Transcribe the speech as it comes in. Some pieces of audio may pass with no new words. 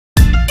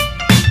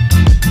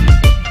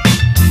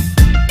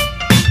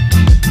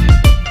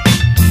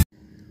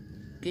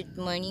Good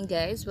morning,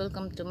 guys.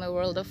 Welcome to my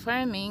world of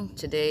farming.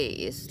 Today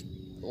is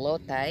low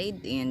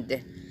tide, and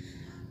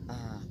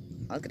uh,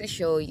 I'm gonna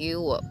show you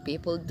what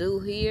people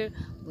do here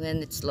when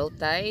it's low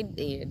tide.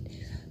 And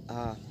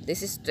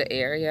this is the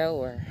area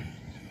where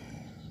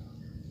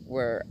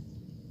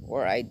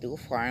where I do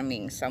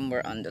farming,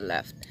 somewhere on the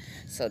left.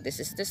 So this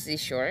is the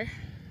seashore.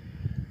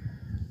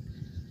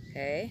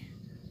 Okay,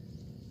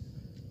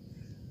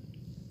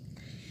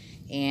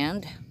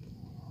 and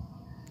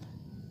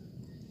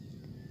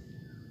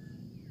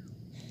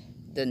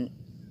the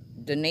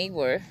the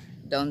neighbor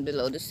down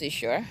below the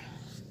seashore.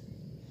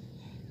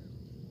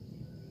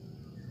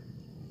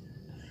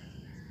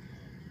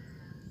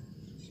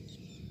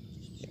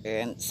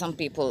 And some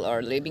people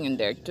are living in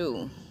there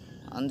too,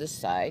 on this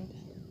side.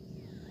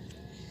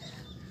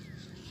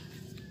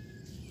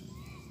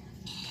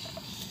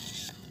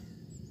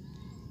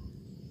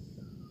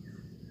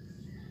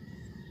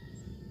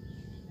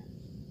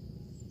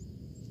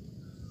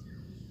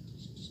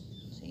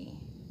 See?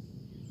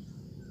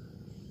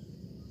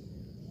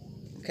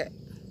 Okay.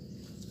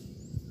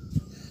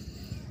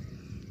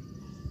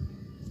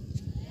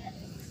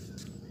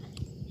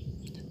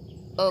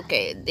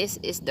 Okay, this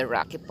is the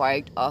rocky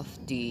part of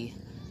the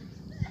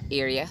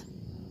area.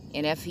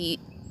 And if you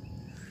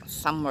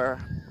somewhere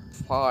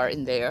far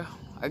in there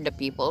are the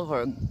people who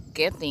are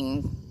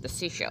getting the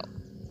seashell.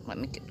 Let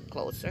me get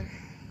closer.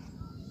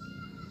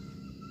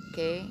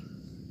 Okay.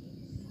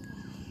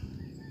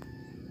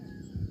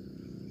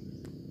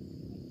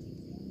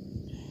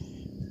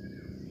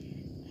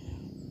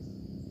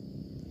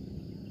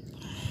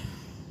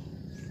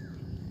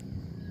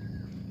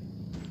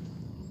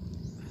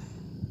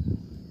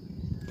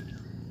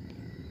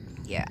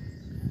 Yeah,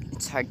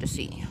 it's hard to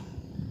see.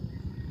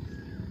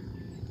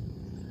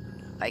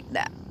 Like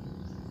that.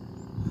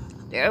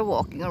 They're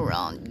walking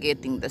around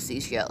getting the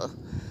seashell.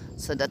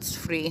 So that's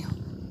free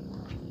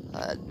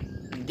uh,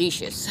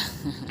 dishes.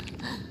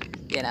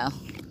 You know,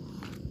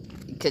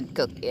 you could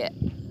cook it.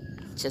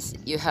 Just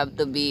you have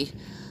to be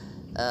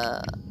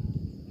uh,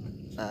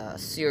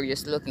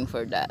 serious looking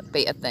for that.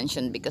 Pay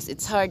attention because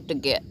it's hard to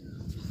get.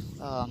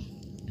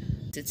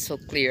 It's so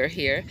clear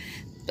here,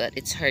 but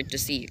it's hard to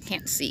see. You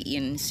can't see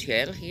in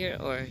shell here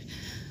or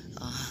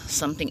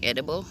something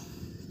edible.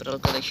 But I'll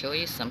gonna show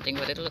you something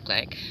what it look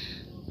like.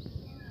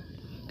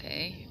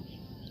 Okay.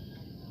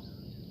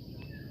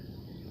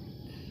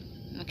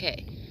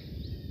 Okay.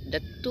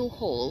 The two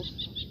hole,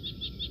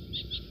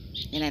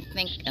 and I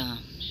think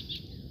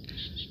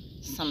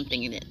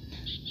something in it,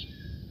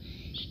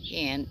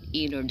 and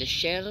either the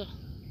shell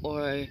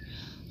or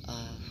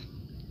uh,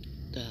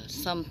 the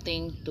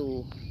something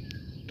to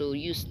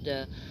use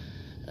the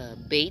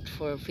bait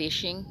for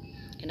fishing,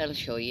 and I'll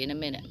show you in a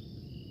minute.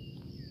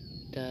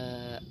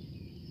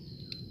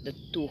 The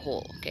two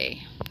hole.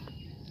 Okay.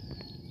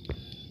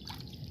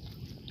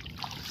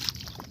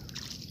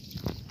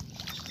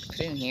 Put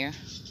it in here.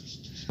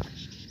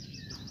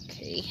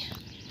 Okay.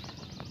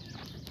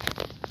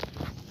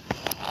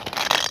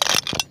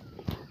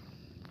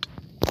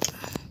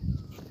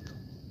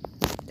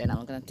 Then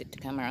I'm gonna take the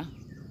camera.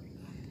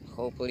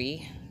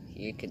 Hopefully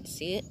you can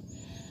see it.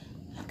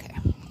 Okay.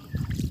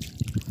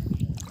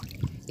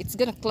 It's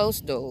gonna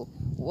close though.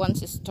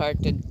 Once it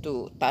started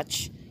to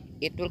touch,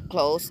 it will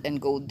close and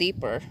go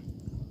deeper.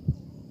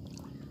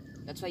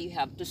 That's why you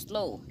have to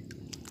slow.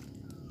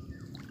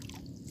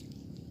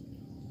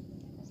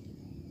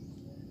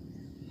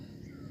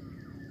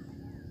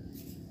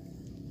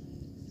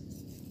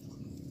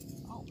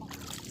 Oh,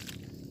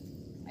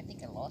 I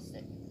think I lost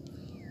it.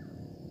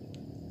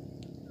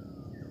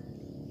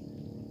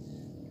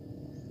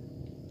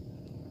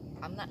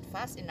 I'm not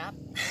fast enough.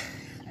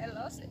 I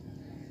lost it.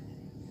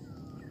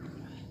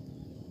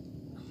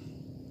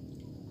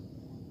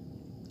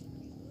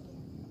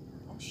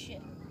 Oh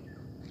shit.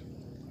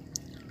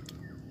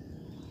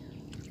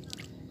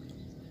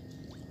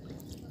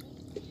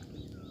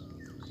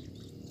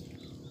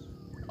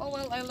 Oh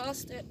well, I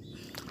lost it.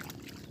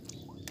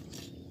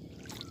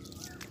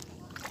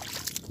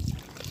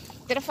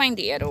 Gotta find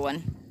the other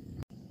one.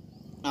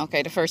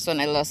 Okay, the first one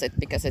I lost it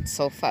because it's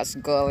so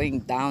fast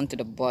going down to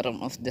the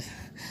bottom of the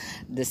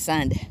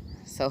sand.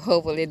 So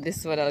hopefully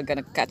this one I'm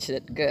gonna catch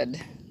it good.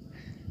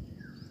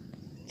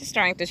 Just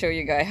trying to show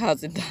you guys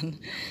how's it done.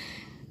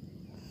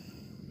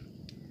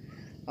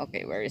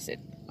 Okay, where is it?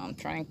 I'm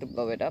trying to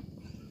blow it up.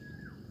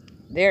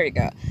 There you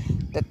go.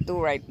 The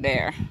two right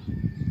there.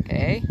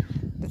 Okay,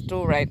 the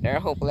two right there.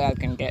 Hopefully I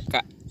can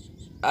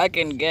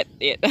get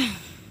it.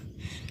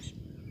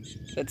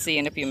 Let's see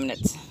in a few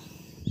minutes.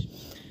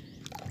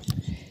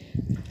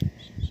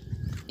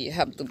 You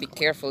have to be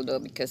careful though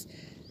because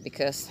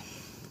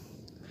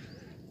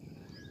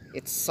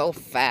it's so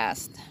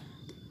fast.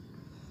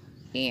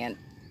 And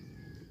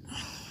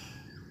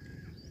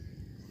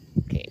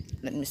okay,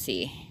 let me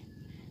see.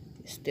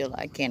 Still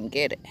I can't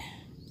get it.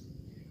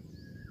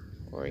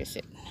 Where is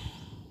it?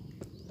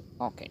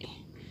 Okay.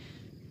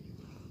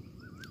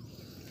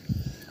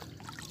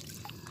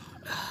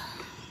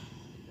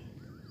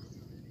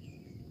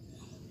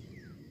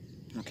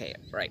 Okay,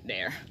 right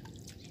there.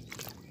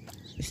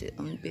 Is it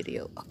on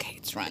video? Okay,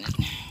 it's running.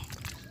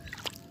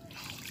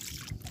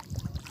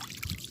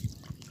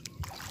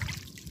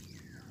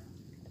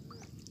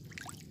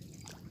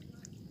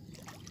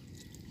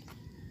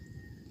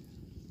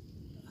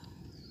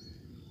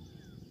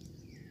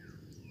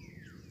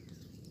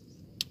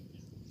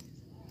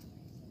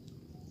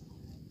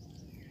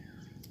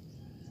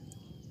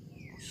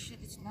 Oh shit,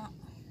 it's not.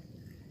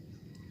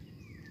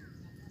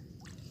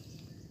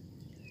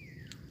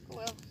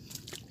 Well.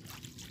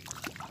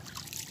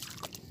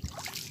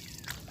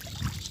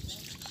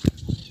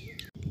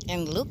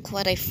 And look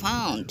what I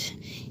found.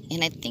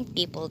 And I think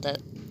people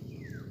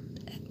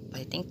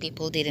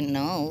didn't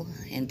know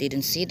and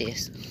didn't see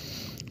this.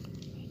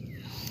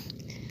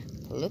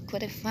 Look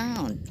what I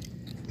found.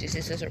 This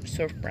is a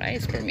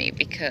surprise for me,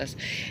 because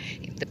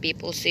if the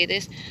people see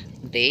this,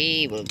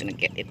 they will gonna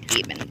get it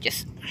even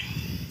just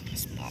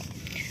small.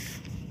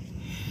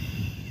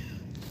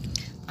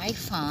 I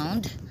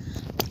found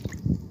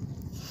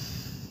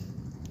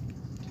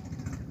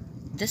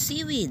the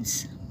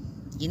seaweeds.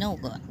 You know,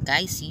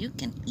 guys, you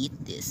can eat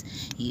this.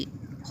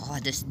 Oh,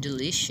 that's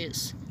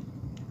delicious.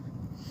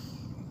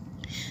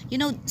 You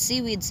know,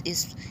 seaweeds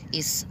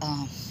is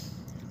um,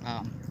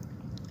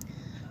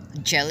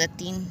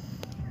 gelatin.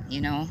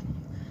 You know.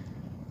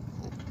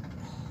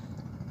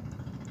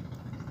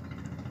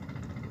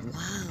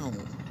 Wow,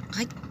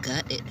 I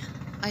got it.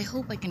 I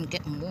hope I can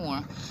get more.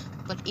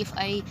 But if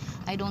I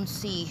don't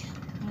see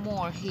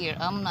more here,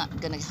 I'm not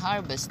gonna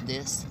harvest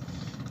this,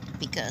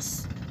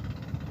 because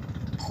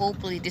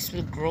hopefully this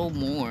will grow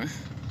more.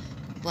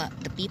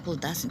 But the people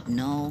doesn't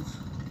know.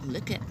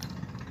 Look at.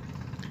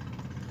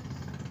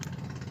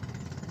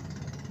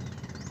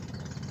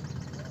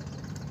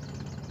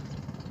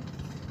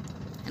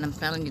 And I'm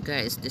telling you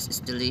guys, this is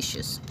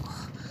delicious.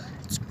 Oh,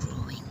 it's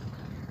growing.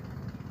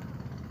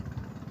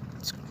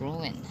 It's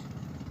growing.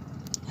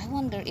 I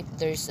wonder if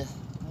there's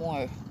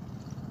more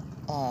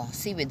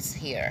seaweeds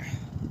here.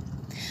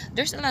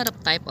 There's a lot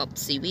of type of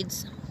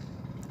seaweeds.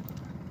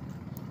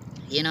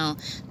 You know,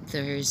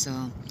 there's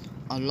a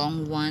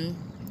long one.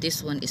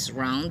 This one is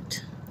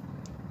round,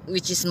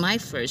 which is my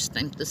first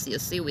time to see a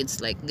seaweeds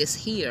like this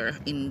here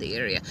in the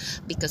area,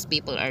 because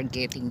people are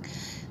getting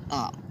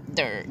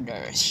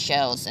their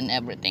shells and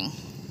everything.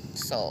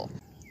 So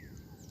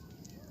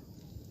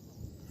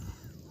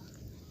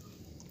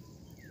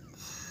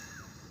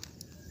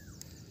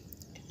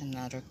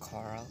another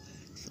coral.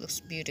 It looks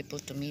beautiful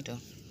to me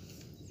though,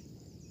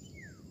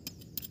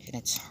 and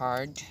it's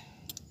hard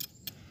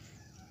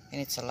and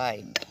it's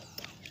alive.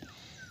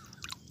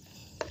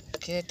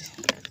 Kid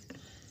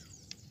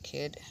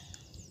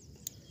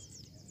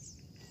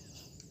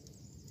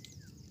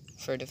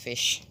for the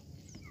fish.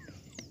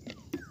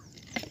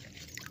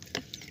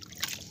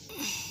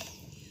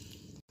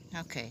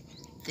 Okay,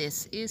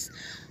 this is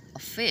a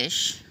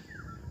fish.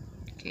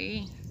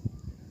 Okay,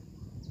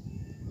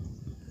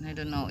 I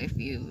don't know if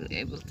you will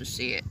able to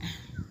see it.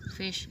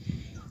 Fish,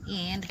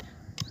 and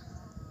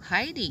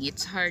hiding,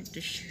 it's hard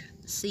to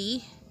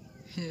see.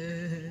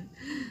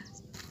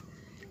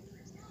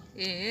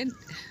 And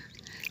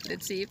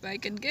let's see if I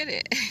can get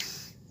it.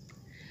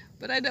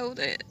 But I doubt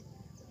it.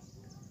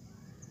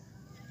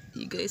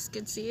 You guys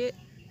can see it?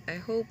 I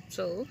hope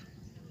so.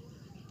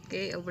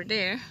 Okay, over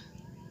there,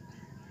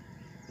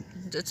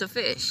 that's a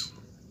fish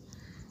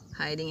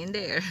hiding in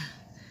there.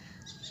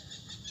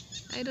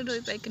 I don't know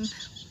if I can.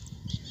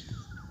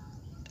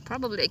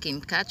 Probably I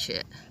can catch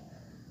it,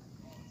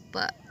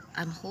 but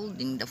I'm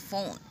holding the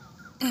phone.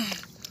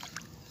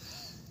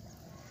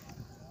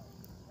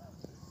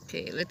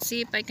 Okay, let's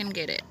see if I can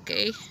get it.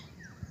 Okay,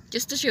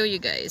 just to show you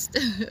guys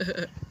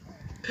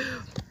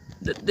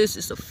that this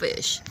is a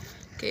fish.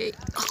 Okay,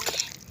 okay.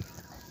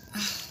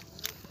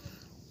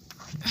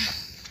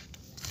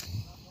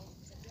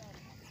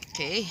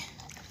 Okay.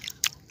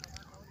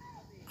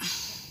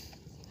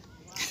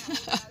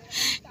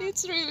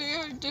 It's really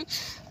hard to.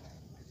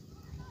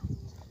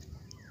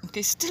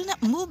 Okay, still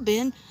not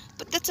moving,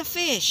 but that's a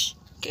fish.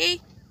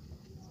 Okay.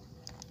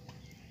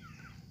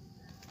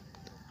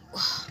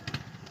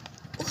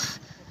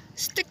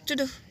 Stick to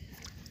the.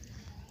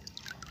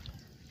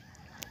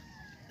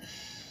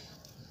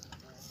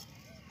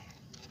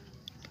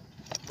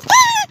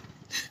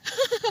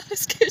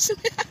 Scares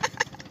me.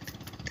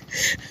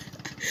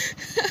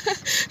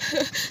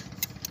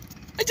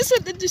 I just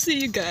wanted to see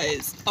you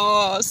guys.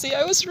 Oh, see,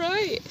 I was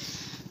right.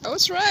 I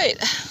was right.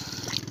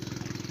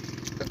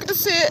 Look at the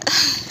it.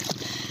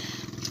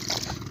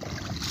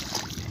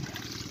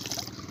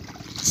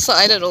 So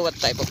I don't know what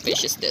type of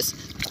fish is this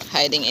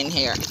hiding in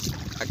here.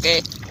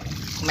 Okay,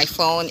 my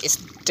phone is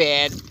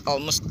dead,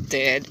 almost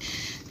dead,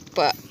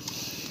 but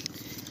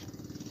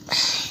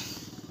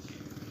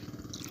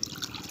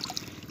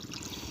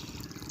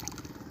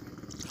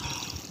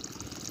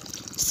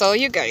so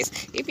you guys,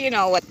 if you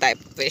know what type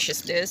of fish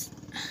is this,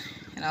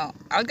 you know,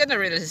 I'm gonna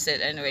release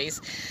it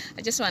anyways.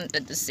 I just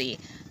wanted to see,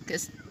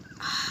 because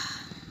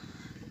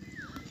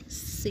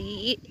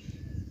see,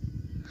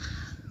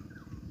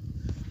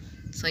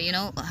 so you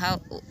know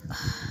how.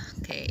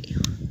 Okay,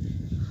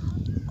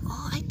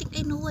 oh, I think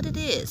I know what it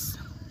is.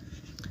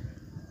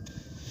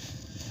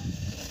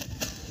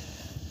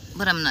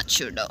 but I'm not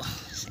sure though.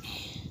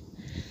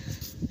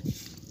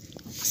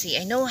 See,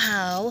 I know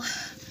how.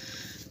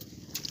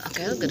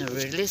 Okay, I'm gonna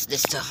release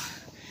this though.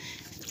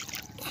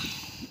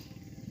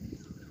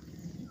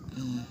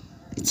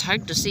 It's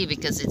hard to see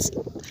because it's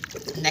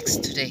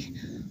next to the.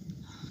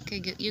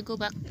 Okay, you go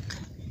back.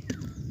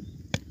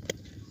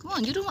 Come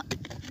on, you don't want.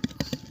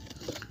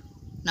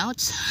 Now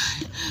it's.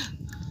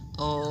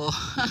 Oh,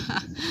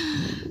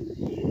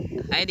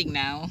 hiding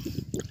now.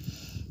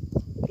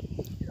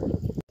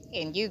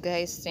 And you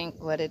guys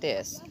think what it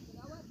is?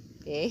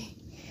 Okay,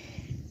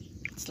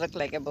 it's look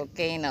like a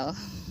volcano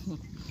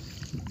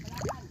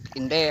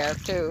in there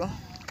too,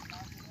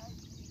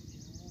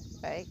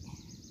 right?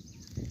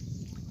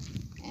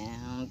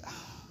 And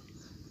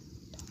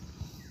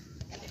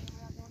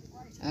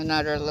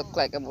another look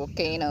like a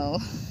volcano.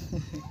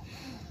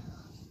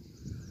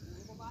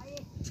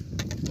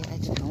 Yeah, I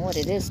don't know what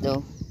it is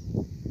though.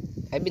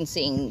 I've been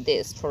seeing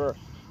this for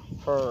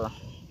for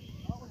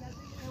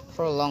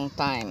a long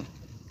time,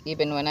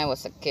 even when I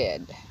was a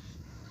kid,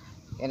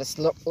 and it's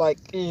looked like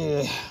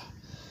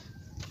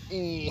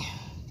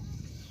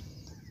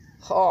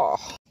oh.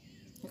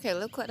 Okay,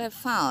 look what I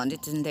found.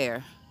 It's in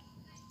there.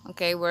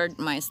 Okay, where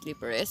my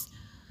slipper is.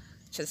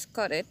 Just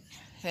cut it,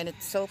 and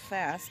it's so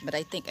fast, but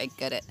I think I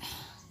got it.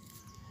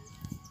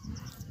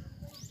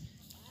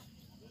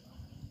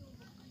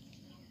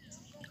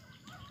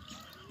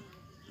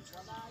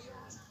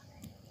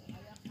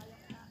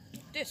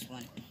 This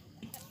one.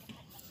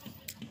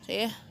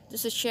 See,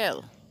 this is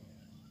shell.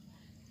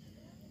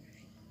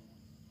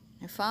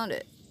 I found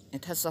it.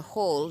 It has a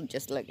hole,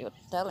 just like you're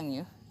telling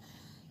you.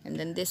 And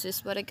then this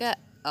is what I got.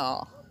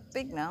 Oh,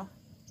 big now.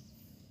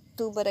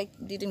 Two, but I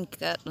didn't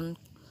get on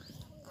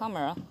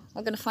camera.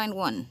 I'm gonna find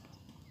one.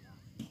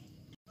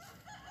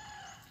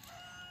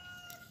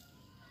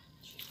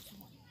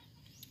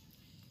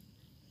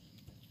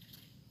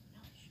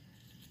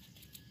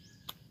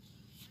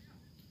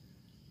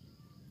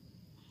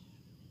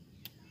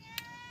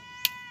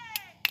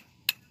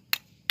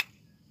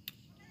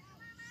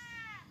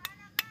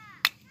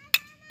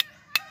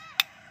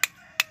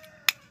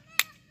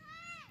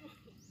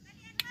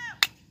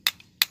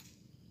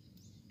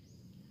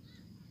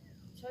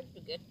 It's hard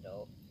to get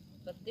though,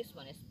 but this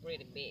one is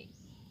pretty big.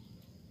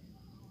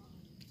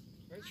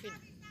 We should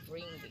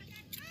bring the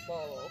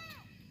ball,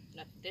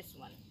 not this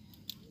one.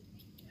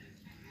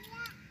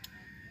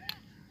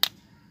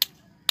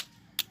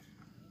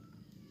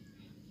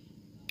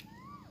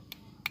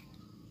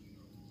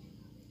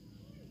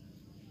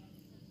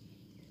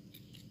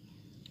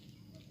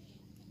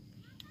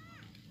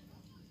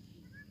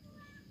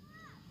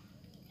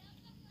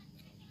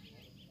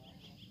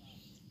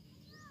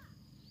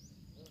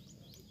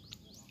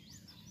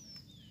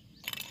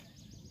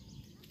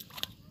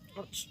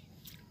 Ouch.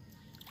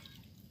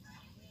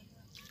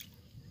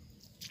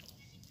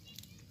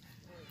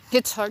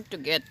 It's hard to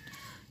get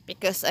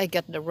because I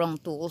got the wrong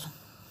tool.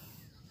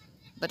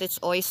 But it's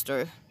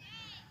oyster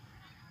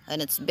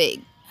and it's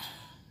big.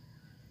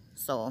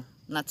 So,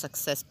 not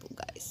successful,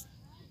 guys.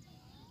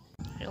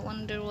 I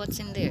wonder what's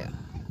in there.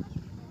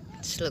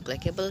 It looks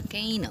like a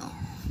volcano.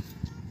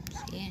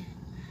 See?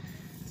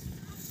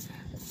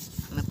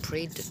 I'm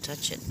afraid to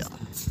touch it though.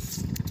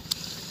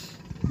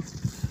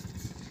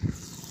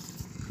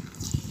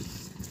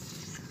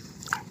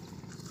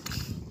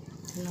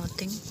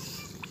 Nothing.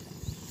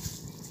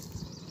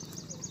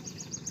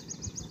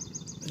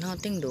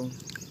 Nothing though.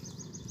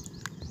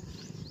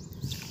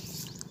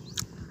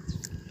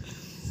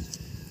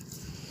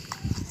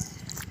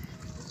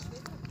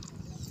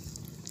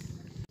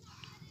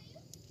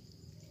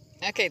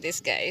 Okay,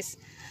 this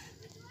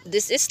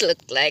is look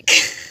like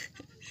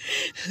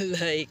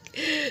like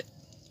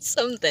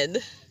something,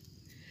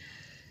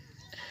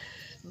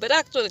 but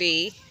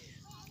actually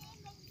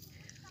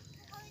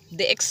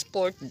they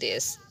export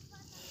this,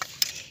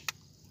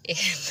 and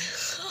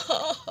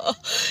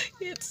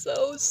it's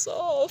so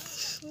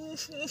soft.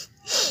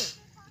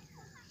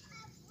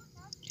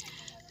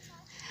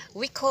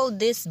 We call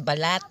this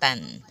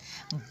balatan.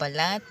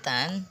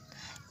 Balatan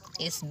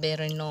is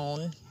very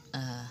known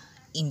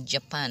in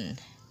Japan,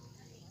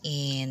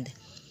 and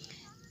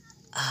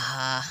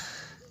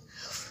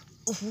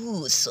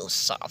ooh, so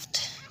soft.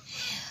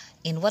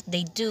 And what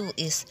they do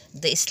is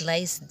they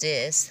slice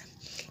this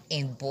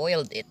and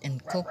boiled it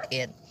and cook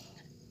it.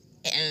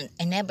 And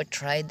I never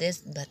tried this,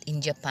 but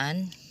in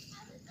Japan,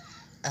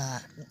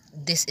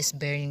 this is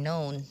very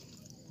known,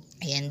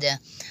 and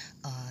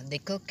they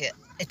cook it.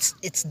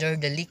 It's their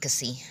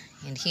delicacy.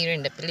 And here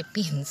in the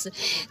Philippines,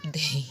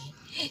 they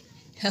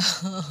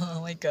oh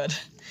my God,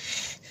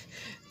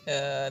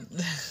 uh,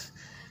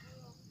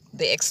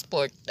 they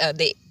export.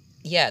 They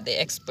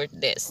export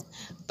this,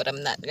 but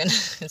I'm not gonna.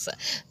 So,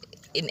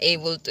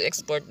 enable to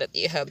export that,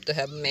 you have to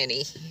have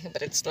many,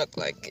 but it's look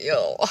like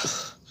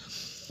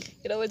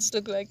it's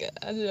look like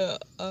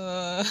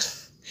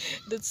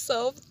that's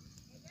soft,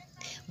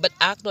 but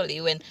actually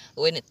when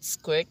it's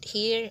squirt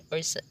here or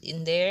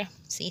in there,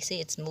 see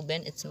it's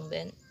moving.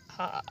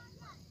 Ah,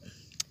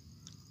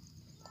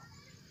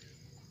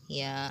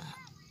 yeah,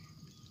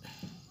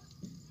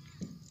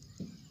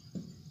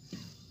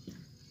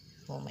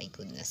 Oh my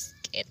goodness,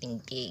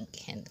 getting big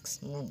and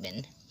it's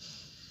moving.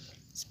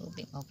 It's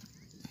moving up.